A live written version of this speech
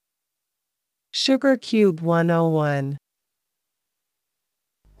Sugar Cube 101.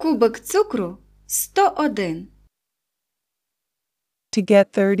 Кубик цукру 101. To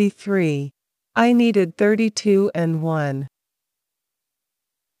get 33, I needed 32 and 1.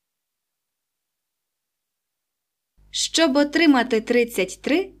 Щоб отримати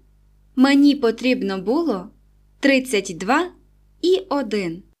 33, мені потрібно було 32 і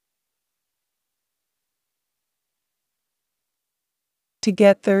 1. To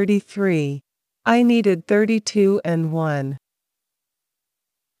get 33, I needed 32 and 1.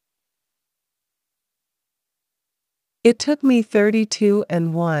 It took me 32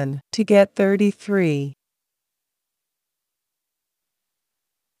 and 1 to get 33.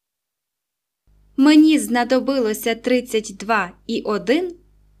 Мені знадобилося 32 і 1,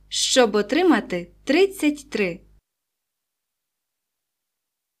 щоб отримати 33.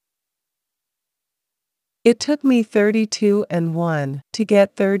 It took me 32 and 1 to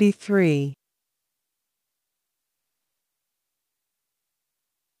get 33.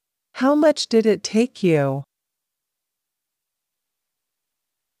 How much did it take you?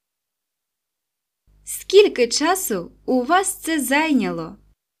 Скільки часу у вас це зайняло?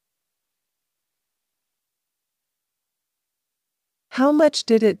 How much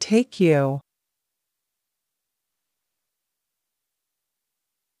did it take you?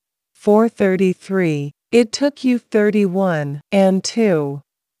 433. It took you 31 and 2.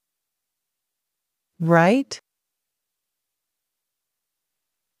 Right?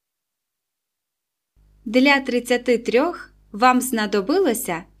 Для 33 вам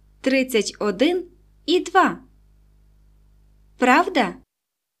знадобилося 31 і 2. Правда?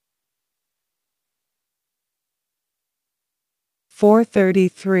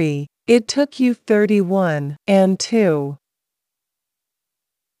 433. It took you 31 and 2.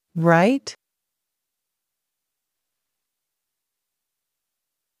 Right?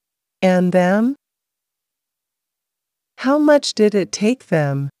 And them? How much did it take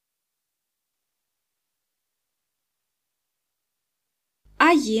them?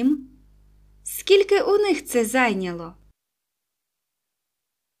 А їм? Скільки у них це зайняло?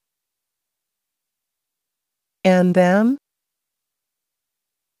 And them?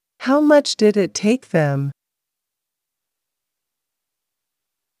 How much did it take them?